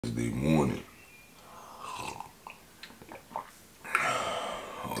Thursday morning.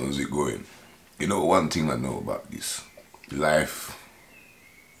 How's it going? You know, one thing I know about this life,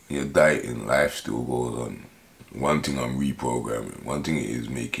 your dieting, life still goes on. One thing I'm reprogramming, one thing it is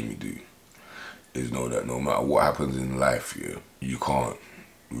making me do is know that no matter what happens in life, yeah, you can't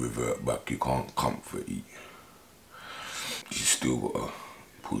revert back, you can't comfort eat. You still gotta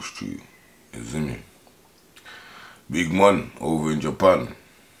push through, you see me? Big man over in Japan.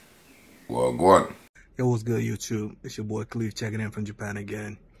 Well, go on. Yo, what's good, YouTube? It's your boy Khalif checking in from Japan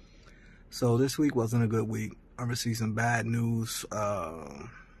again. So this week wasn't a good week. I received some bad news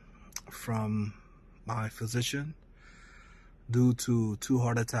from my physician due to 2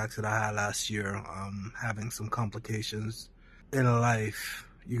 heart attacks that I had last year. Having some complications in life.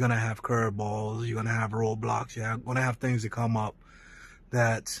 You're gonna have curveballs. You're gonna have roadblocks. You're gonna have things that come up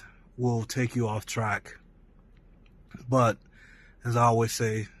that will take you off track. But as I always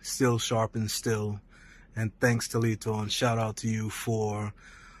say, still sharp and still. And thanks to Lito, and shout out to you for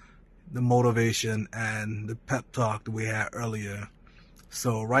the motivation and the pep talk that we had earlier.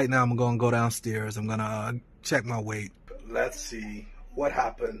 So right now I'm gonna go downstairs. I'm gonna check my weight. Let's see what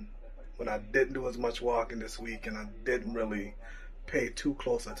happened when I didn't do as much walking this week and I didn't really pay too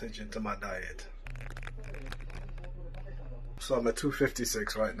close attention to my diet. So I'm at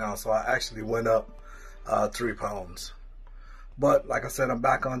 256 right now, so I actually went up 3 pounds. But like I said, I'm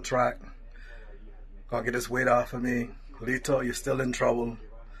back on track. Gonna get this weight off of me. Lito, you're still in trouble.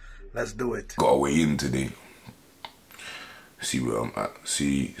 Let's do it. Got to weigh in today. See where I'm at.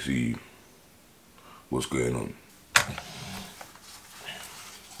 See what's going on.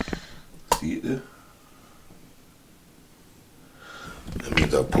 See it there? That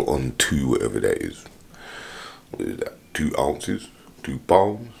means I put on 2, whatever that is. What is that? 2 ounces? 2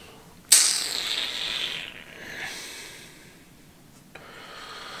 pounds?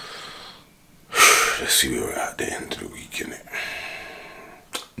 Let's see where we're at the end of the week, innit?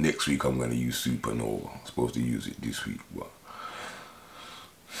 Next week I'm gonna use Supernova. I'm supposed to use it this week, but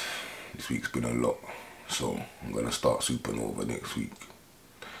this week's been a lot. So I'm gonna start Supernova next week.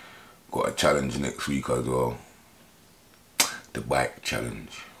 Got a challenge next week as well. The bike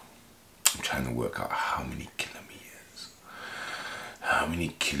challenge. I'm trying to work out how many kilometers. How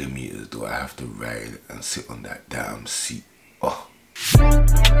many kilometers do I have to ride and sit on that damn seat? Oh.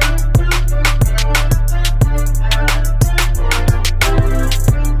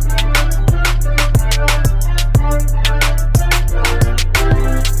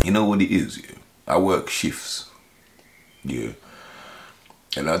 You know what it is, yeah? I work shifts, yeah,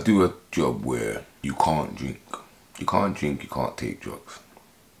 and I do a job where you can't drink. You can't drink, you can't take drugs.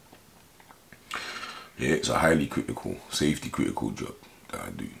 Yeah, it's a highly critical, safety critical job that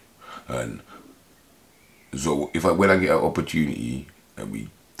I do. And so when I get an opportunity and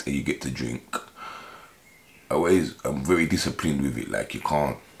you get to drink, I'm very disciplined with it. Like,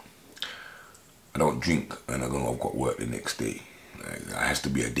 I don't drink and I've got work the next day. Like, it has to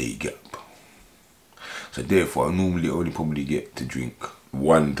be a day gap. So therefore I normally only probably get to drink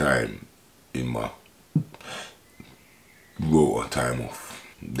 1 time in my rota time off.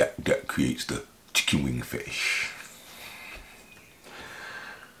 That creates the chicken wing fetish.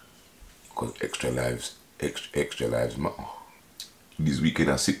 Because extra lives matter. This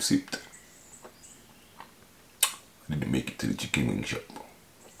weekend I sipped. I didn't make it to the chicken wing shop.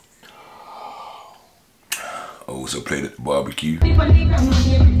 I also played at the barbecue.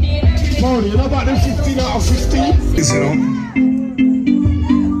 Moni, you know about them 15 out of 15? You know?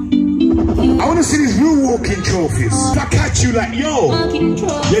 I want to see these real walking trophies. If I catch you like, yo,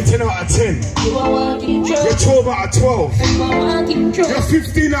 you're 10 out of 10. You're 12 out of 12. You're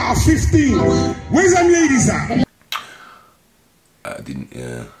 15 out of 15. Where's them ladies at? I didn't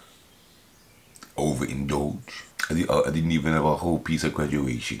overindulge. I didn't even have a whole piece of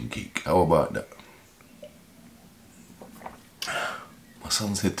graduation cake. How about that? My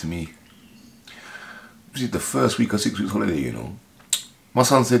son said to me, this is the first week of 6 weeks holiday, you know. My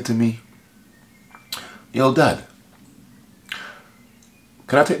son said to me, yo, Dad,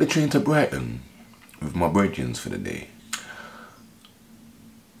 can I take the train to Brighton with my brethren for the day?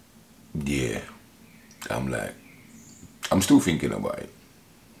 Yeah. I'm like, I'm still thinking about it.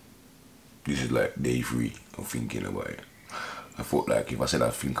 This is like day 3 of thinking about it. I thought like if I said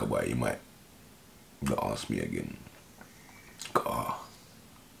I'd think about it, he might not ask me again.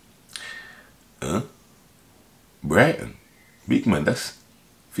 Huh? Brighton? Big man, that's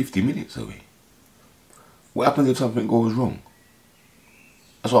 50 minutes away. What happens if something goes wrong?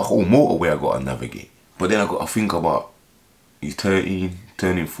 That's a whole motorway I gotta navigate. But then I gotta think about, he's 13,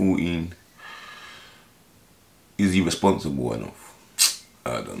 turning 14. Is he responsible enough?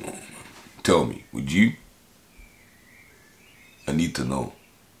 I don't know, man. Tell me, would you? I need to know.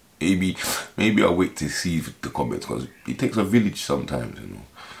 Maybe I'll wait to see the comments, because it takes a village sometimes, you know.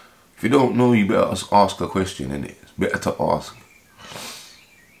 If you don't know, you better ask a question, innit? It's better to ask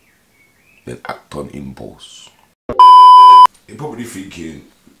than act on impulse. You're probably thinking,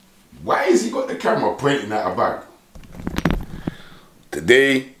 why has he got the camera pointing at a bag?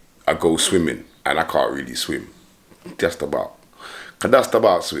 Today, I go swimming, and I can't really swim. Just about.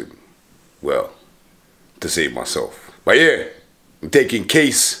 Swim. Well, to save myself. But yeah, I'm taking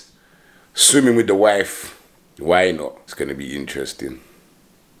case, swimming with the wife. Why not? It's going to be interesting.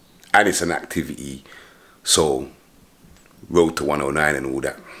 And it's an activity, so road to 109 and all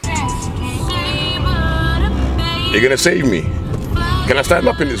that. You're going to save me? Can I stand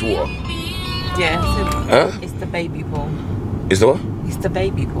up in this water? Yeah, it's the baby pool. Is the what? It's the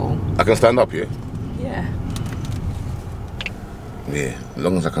baby pool. I can stand up here? Yeah. Yeah, as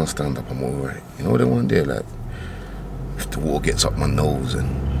long as I can stand up, I'm alright. You know the one there, like, if the water gets up my nose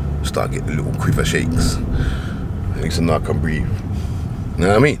and start getting little quiver shakes, at least I know I can breathe. You know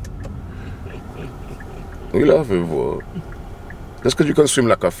what I mean? What are you laughing for? Just because you can swim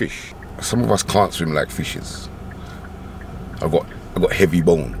like a fish. Some of us can't swim like fishes. I got heavy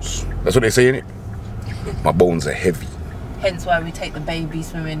bones. That's what they say, innit? My bones are heavy. Hence why we take the baby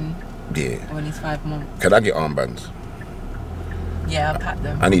swimming. Yeah. When he's 5 months. Can I get armbands? Yeah, I'll pack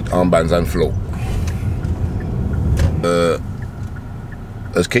them. I need armbands and float.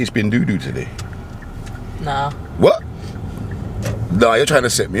 Has Case been doo-doo today? Nah. What? Nah, you're trying to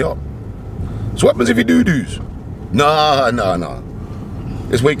set me up. So what happens if he doo-doos? Nah.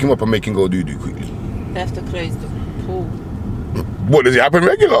 Let's wake him up and make him go doo-doo quickly. They have to close the pool. What, does it happen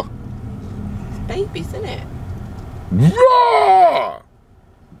regular? It's babies, isn't it? Raw!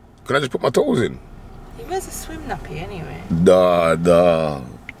 Can I just put my toes in? He wears a swim nappy anyway. Nah.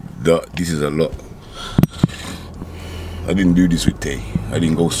 This is a lot. I didn't do this with Tay. I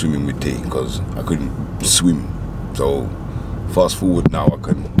didn't go swimming with Tay because I couldn't swim. So, fast forward now, I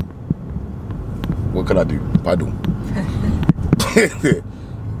can... What can I do? Paddle.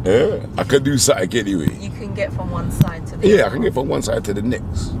 Yeah, I can do something anyway. You can get from one side to the other. Yeah, I can get from one side to the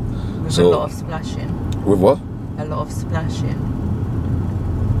next. With a lot of splashing. With what? A lot of splashing.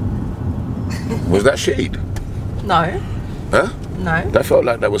 Was that shade? No. Huh? No. That felt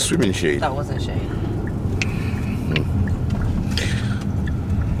like that was swimming shade. That wasn't shade.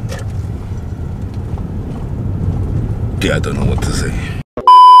 Yeah, I don't know what to say.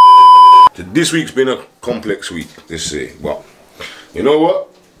 So this week's been a complex week, let's say. Well, you know what?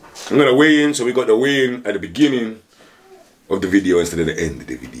 I'm gonna weigh in, so we got the weigh in at the beginning of the video instead of the end of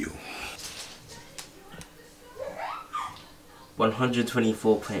the video.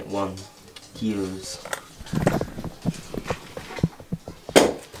 124.1 kilos.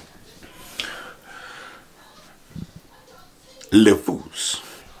 Levels.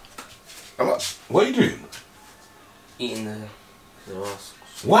 What are you doing? Eating the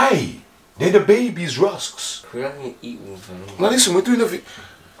rusks. Why? They're the baby's rusks. We're not gonna eat with them. Now listen, we're doing the...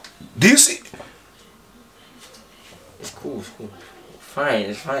 Do you see? It's cool. Fine,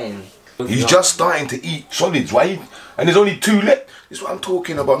 it's fine. He's just starting to eat solids, right? And there's only 2 left. This is what I'm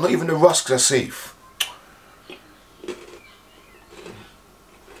talking about. Not even the rusks are safe.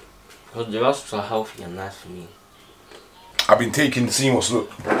 Because the rusks are healthy and nice for me. I've been taking the CMOS,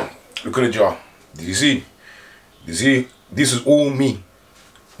 look at the jar. Did you see? You see? This is all me.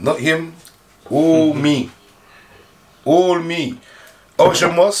 Not him. All me. All me.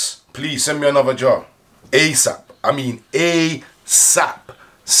 Ocean Moss, please send me another jar. ASAP. I mean ASAP.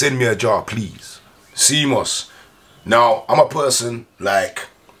 Send me a jar, please. CMOS. Now, I'm a person like,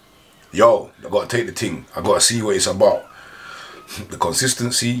 yo, I gotta take the thing. I gotta see what it's about. The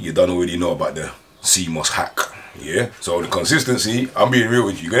consistency, you don't already know about the CMOS hack. Yeah? So the consistency, I'm being real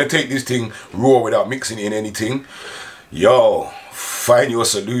with you. You're gonna take this thing raw without mixing in anything. Yo, find your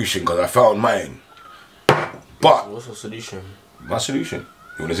solution, because I found mine. But what's your solution? My solution.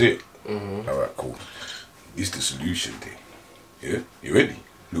 You wanna see it? Mm-hmm. Alright, cool. It's the solution thing. Yeah? You ready?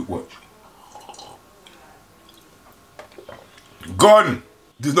 Look, watch. Gone!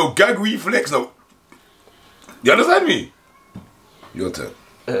 There's no gag reflex, no. You understand me? Your turn.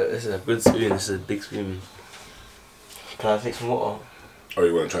 This is a good spoon, this is a big spoon. Can I take some water? Or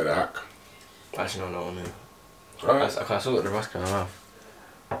you want to try the hack? Actually, no. Alright. I still got the rusk in my mouth.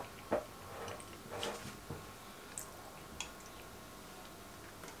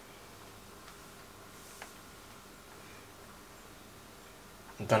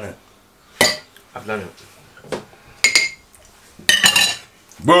 I've done it.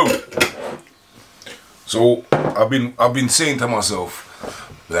 Boom. So I've been saying to myself,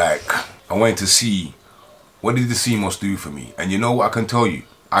 Like, I wanted to see, what did the CMOS do for me? And you know what I can tell you?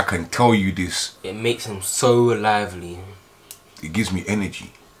 I can tell you this. It makes him so lively. It gives me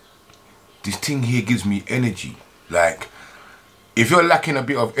energy. This thing here gives me energy. Like, if you're lacking a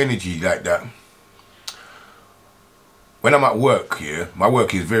bit of energy like that, when I'm at work, yeah, my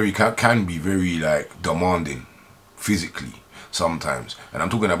work is can be very like demanding physically sometimes. And I'm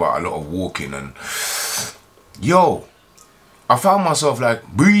talking about a lot of walking and yo, I found myself like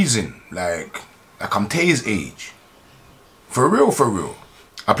breezing, like I'm TAYE's age. For real, for real.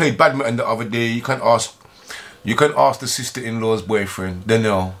 I played badminton the other day. You can ask the sister-in-law's boyfriend,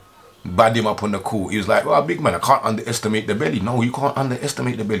 Daniel, bad him up on the court. He was like, well, big man, I can't underestimate the belly. No, you can't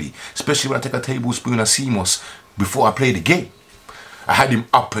underestimate the belly. Especially when I take a tablespoon of CMOS before I play the game. I had him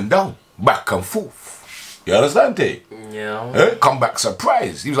up and down, back and forth. You understand, Tay? Yeah. Eh? Come back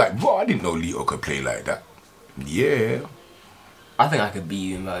surprised. He was like, bro, I didn't know Lito could play like that. Yeah. I think I could beat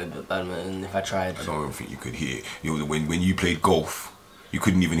you in badminton if I tried. I don't even think you could hit. You know, when you played golf, you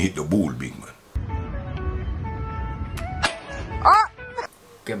couldn't even hit the ball, big man.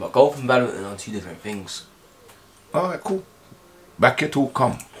 Okay, but golf and badminton are two different things. Alright, cool. Back your talk,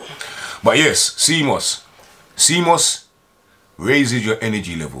 come. But yes, CMOS. CMOS raises your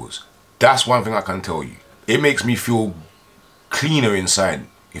energy levels. That's one thing I can tell you. It makes me feel cleaner inside,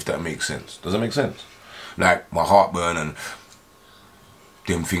 if that makes sense. Does that make sense? Like my heartburn and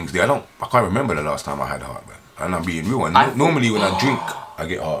them things there. I can't remember the last time I had heartburn. And I'm being real. And normally when I drink, I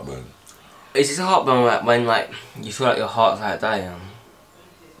get heartburn. Is this a heartburn like when like you feel like your heart's like dying?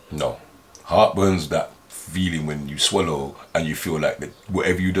 No. Heartburn's that feeling when you swallow and you feel like that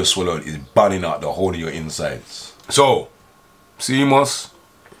whatever you just swallowed is burning out the whole of your insides. So, CMOS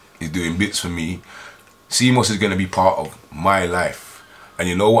is doing bits for me. CMOS is going to be part of my life. And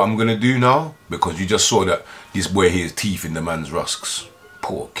you know what I'm going to do now? Because you just saw that this boy here has teeth in the man's rusks.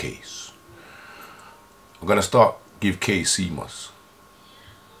 Poor Case. I'm going to start give Case CMOS.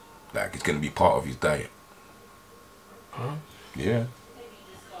 Like it's going to be part of his diet. Huh? Yeah.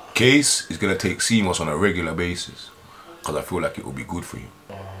 Case is going to take CMOS on a regular basis. Because I feel like it will be good for you.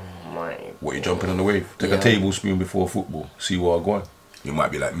 What, you jumping on the wave? Take a tablespoon before football. See where I'm going. You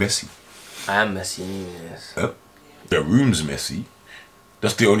might be like Messi. I am Messi anyways. Huh? The room's messy.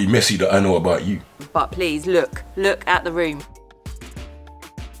 That's the only Messi that I know about you. But please, look at the room.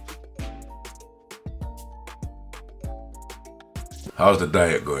 How's the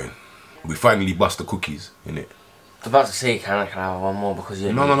diet going? We finally bust the cookies, innit? I was about to say, can I have one more because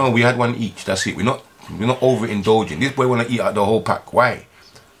you No, we had one each. That's it. We're not overindulging. This boy wanna eat out the whole pack. Why?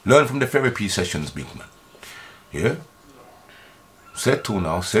 Learn from the therapy sessions, big man. Yeah? Settle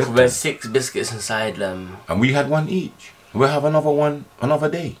now, settle. There's 6 biscuits inside them. And we had one each. We'll have another one another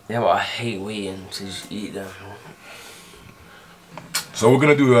day. Yeah, but I hate waiting to just eat them. So we're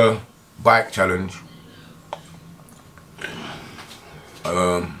gonna do a bike challenge.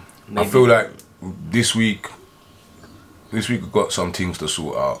 I feel like this week we've got some things to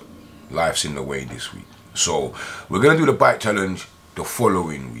sort out. Life's in the way this week. So we're gonna do the bike challenge the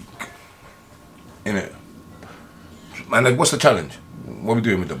following week. Innit? And what's the challenge? What are we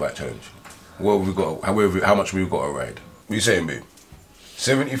doing with the bike challenge? What have we got? How much we've got to ride? What are you saying, babe?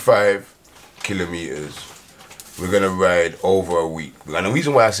 75 kilometers. We're gonna ride over a week. And the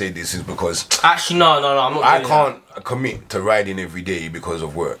reason why I say this is because actually no, I'm not. I can't commit to riding every day because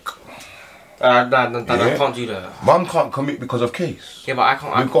of work. I can't do that. Mum can't commit because of Case. Yeah, but I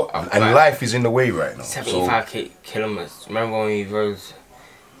can't. And life is in the way right now. 75 kilometers. Remember when we rode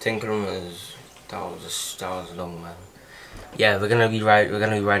 10 kilometers? That was long, man. Yeah, we're gonna be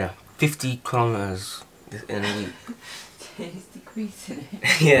riding 50 kilometers in a week. It's decreasing.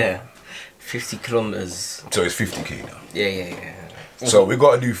 Yeah, 50 kilometers. So it's 50k now. Yeah. So we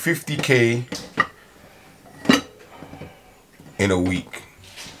got to do 50k in a week.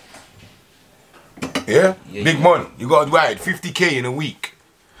 Yeah? Big man, you got to ride 50k in a week.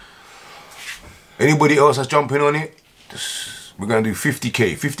 Anybody else that's jumping on it? We're going to do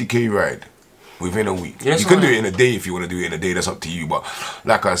 50k ride within a week. You can do it in a day if you want to do it in a day, that's up to you. But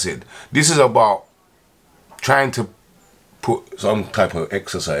like I said, this is about trying to put some type of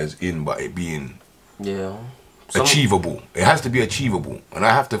exercise in, but it being achievable. It has to be achievable. And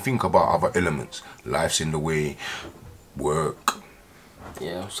I have to think about other elements. Life's in the way, work.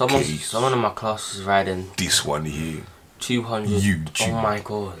 Yeah, someone in my class is riding this one here. 200. YouTube. Oh my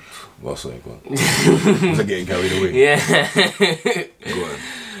god. What's that? Go on. Was I getting carried away? Yeah. Go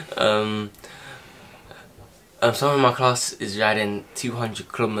on. Someone in my class is riding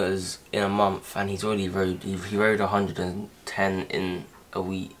 200 kilometers in a month, and he's already rode. He rode 110 in a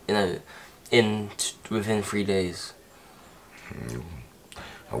week. Within 3 days.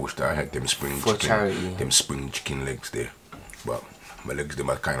 I wish that I had them spring for chicken, charity. them spring chicken legs there. But my legs them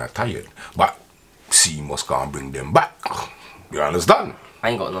are kind of tired. But C must go and bring them back. You understand? I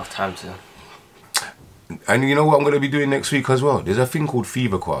ain't got enough time to. And you know what I'm gonna be doing next week as well? There's a thing called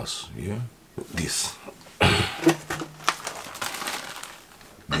fever grass. Yeah, this.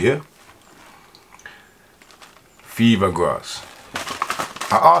 Yeah, fever grass.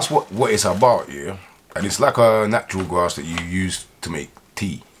 I asked what it's about, yeah, and it's like a natural grass that you use to make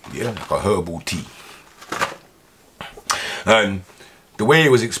tea, yeah, like a herbal tea. And the way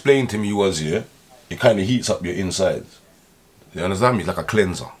it was explained to me was, yeah, it kind of heats up your insides. You understand me? It's like a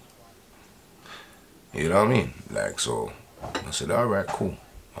cleanser. You know what I mean? Like, so I said, all right, cool.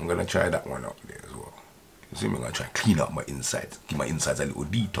 I'm gonna try that one out there as well. You see me? I'm gonna try and clean up my insides, give my insides a little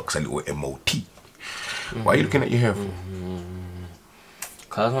detox, a little MOT. Why are you looking at your hair for?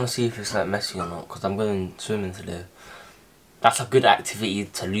 Cause I just want to see if it's like messy or not. Cause I'm going swimming today. That's a good activity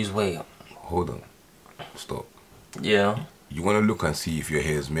to lose weight. Hold on. Stop. Yeah. You want to look and see if your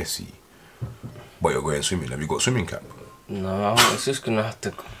hair is messy, but you're going swimming. Have you got swimming cap? No, it's just gonna have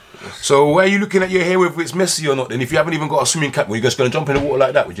to. So why are you looking at your hair whether it's messy or not? Then if you haven't even got a swimming cap, are you just gonna jump in the water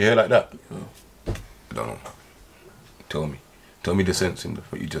like that with your hair like that? I don't know. Tell me. Tell me the sense in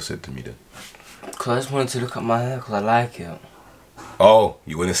what you just said to me then. Cause I just wanted to look at my hair cause I like it. Oh,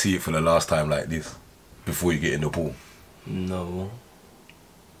 you want to see it for the last time like this before you get in the pool? No.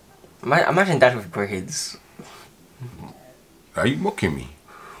 Imagine that with braids. Are you mocking me?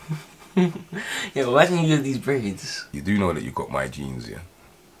 Yeah, imagine you with these braids. You do know that you got my genes, yeah?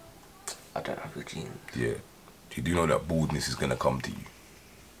 I don't have your genes. Yeah. You do know that baldness is gonna come to you.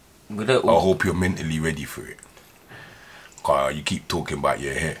 We don't I hope you're mentally ready for it. Cause you keep talking about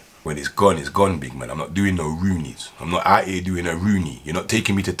your hair. When it's gone, big man. I'm not doing no Roonies. I'm not out here doing a Rooney. You're not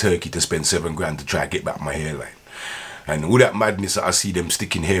taking me to Turkey to spend 7 grand to try and get back my hairline. And all that madness that I see them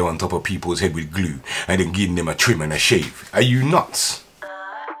sticking hair on top of people's head with glue and then giving them a trim and a shave. Are you nuts?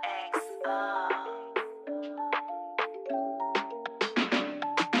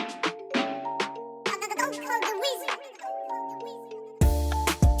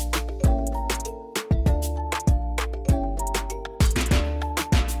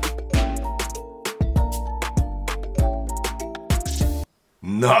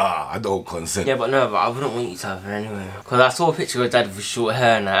 Nah, I don't consent. Yeah, but I wouldn't want you to have her anyway. Because I saw a picture of your dad with short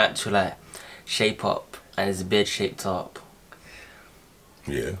hair and I actually like shape up and his beard shaped up.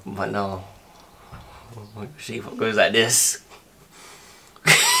 Yeah. But no. Shape up goes like this.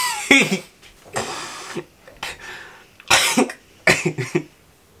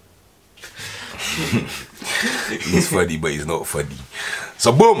 He's funny, but he's not funny.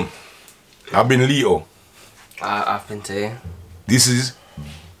 So boom, I've been Lito. I've been TAYE. This is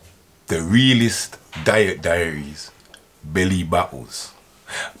the Realest Diet Diaries Belly Battles.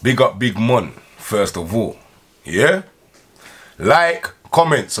 Big up Big Mon, first of all. Yeah? Like,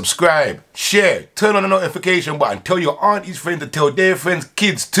 comment, subscribe, share, turn on the notification button, tell your aunties friends to tell their friends,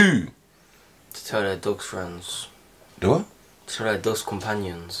 kids too. To tell their dogs friends. The what? To tell their dogs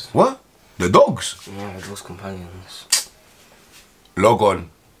companions. What? The dogs? Yeah, their dogs companions. Log on.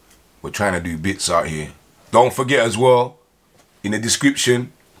 We're trying to do bits out here. Don't forget as well, in the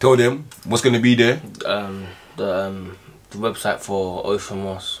description, tell them what's going to be there. The website for Ocean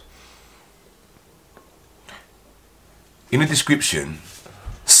Moss. In the description,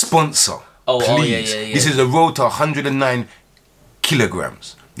 sponsor. Oh, please. yeah. This is a road to 109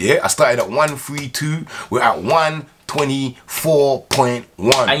 kilograms. Yeah, I started at 132. We're at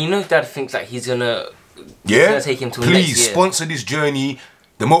 124.1. And you know Dad thinks that he's gonna take him to please next year. sponsor this journey.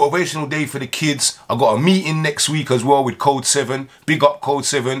 The motivational day for the kids. I got a meeting next week as well with Code 7. Big up Code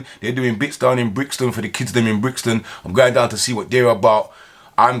 7. They're doing bits down in Brixton for the kids them in Brixton. I'm going down to see what they're about.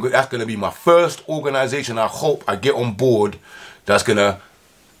 That's going to be my first organisation I hope I get on board that's going to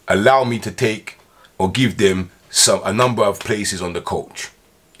allow me to take or give them a number of places on the coach.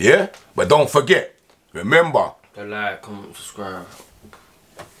 Yeah? But don't forget, remember. Like, comment, subscribe.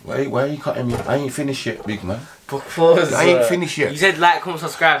 Why are you cutting me? I ain't finished yet, big man. Because I ain't finished yet. You said like, comment,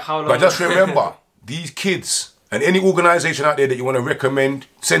 subscribe. How long? But just remember, these kids and any organisation out there that you want to recommend,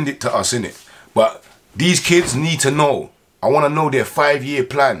 send it to us, innit? But these kids need to know. I want to know their 5-year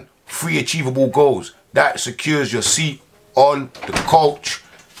plan, 3 achievable goals. That secures your seat on the coach.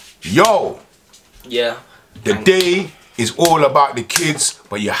 Yo! Yeah. The day is all about the kids,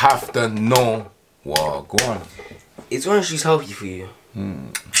 but you have to know. Well, go on. Is orange juice healthy for you?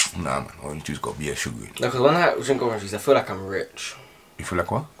 Nah, man. Orange juice got to be a sugar. No, because when I drink orange juice, I feel like I'm rich. You feel like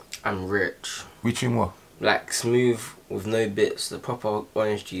what? I'm rich. Rich in what? Like smooth with no bits, the proper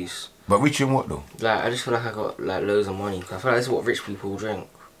orange juice. But rich in what though? Like I just feel like I got like loads of money. Cause I feel like this is what rich people drink.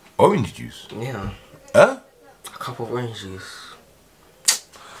 Orange juice? Yeah. Huh? A cup of orange juice.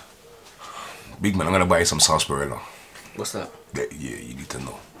 Big man, I'm gonna buy you some sarsaparilla. What's that? Yeah, you need to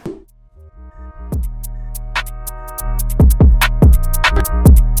know.